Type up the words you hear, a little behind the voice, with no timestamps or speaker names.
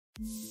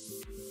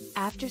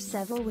After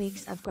several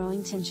weeks of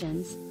growing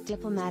tensions,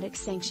 diplomatic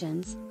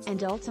sanctions,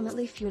 and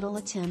ultimately futile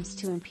attempts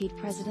to impede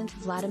President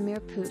Vladimir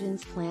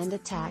Putin's planned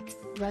attack,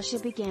 Russia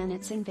began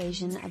its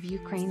invasion of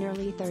Ukraine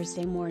early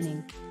Thursday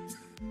morning.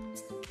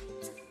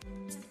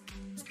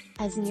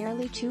 As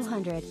nearly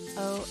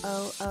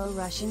 200,000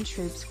 Russian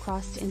troops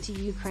crossed into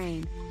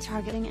Ukraine,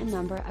 targeting a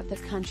number of the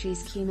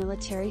country's key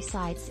military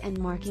sites and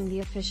marking the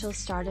official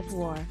start of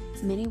war,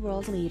 many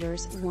world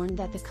leaders warned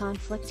that the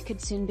conflict could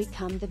soon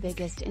become the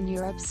biggest in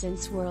Europe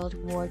since World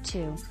War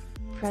II.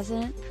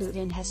 President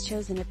Putin has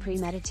chosen a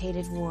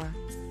premeditated war.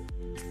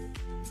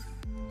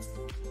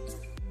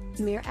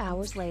 Mere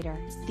hours later,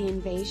 the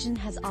invasion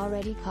has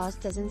already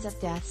caused dozens of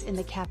deaths in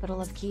the capital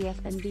of Kiev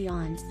and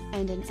beyond,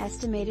 and an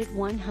estimated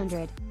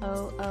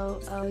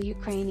 100,000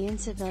 Ukrainian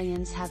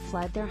civilians have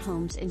fled their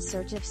homes in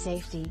search of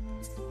safety.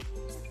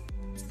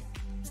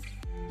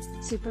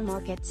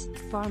 Supermarkets,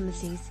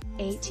 pharmacies,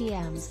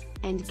 ATMs,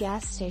 and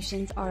gas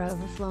stations are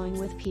overflowing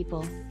with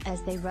people,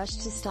 as they rush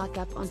to stock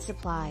up on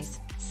supplies.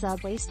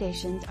 Subway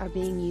stations are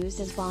being used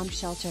as bomb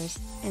shelters,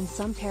 and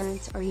some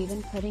parents are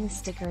even putting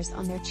stickers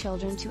on their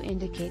children to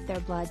indicate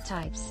their blood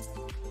types.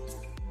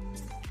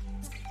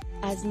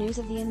 As news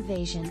of the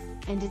invasion,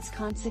 and its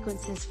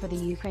consequences for the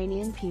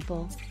Ukrainian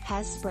people,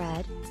 has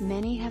spread,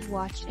 many have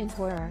watched in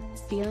horror,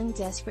 feeling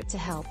desperate to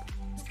help.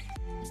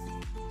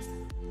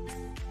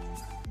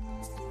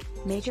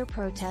 Major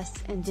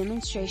protests and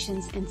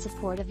demonstrations in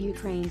support of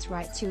Ukraine's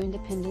right to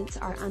independence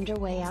are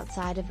underway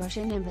outside of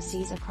Russian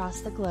embassies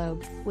across the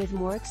globe, with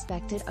more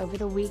expected over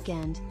the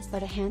weekend,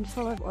 but a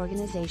handful of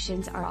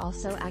organizations are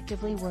also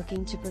actively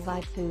working to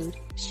provide food,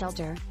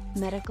 shelter,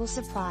 medical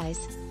supplies,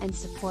 and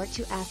support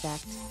to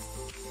affect.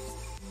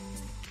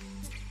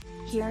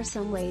 Here are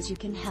some ways you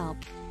can help.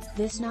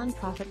 This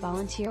non-profit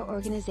volunteer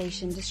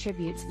organization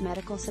distributes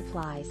medical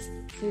supplies,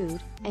 food,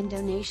 and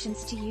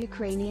donations to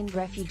Ukrainian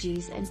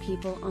refugees and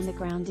people on the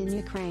ground in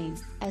Ukraine,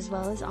 as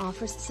well as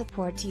offers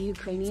support to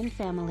Ukrainian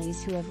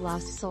families who have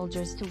lost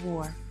soldiers to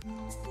war.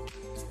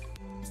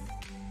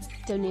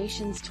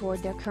 Donations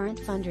toward their current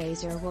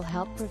fundraiser will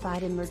help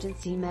provide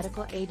emergency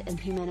medical aid and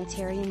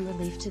humanitarian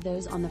relief to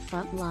those on the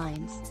front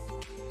lines.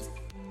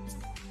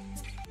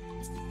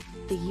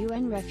 The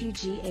UN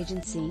Refugee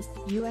Agency,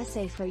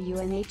 USA for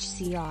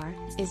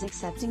UNHCR, is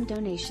accepting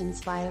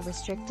donations via a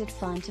restricted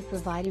fund to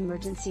provide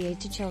emergency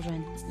aid to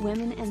children,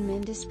 women and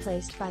men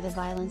displaced by the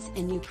violence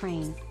in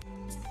Ukraine.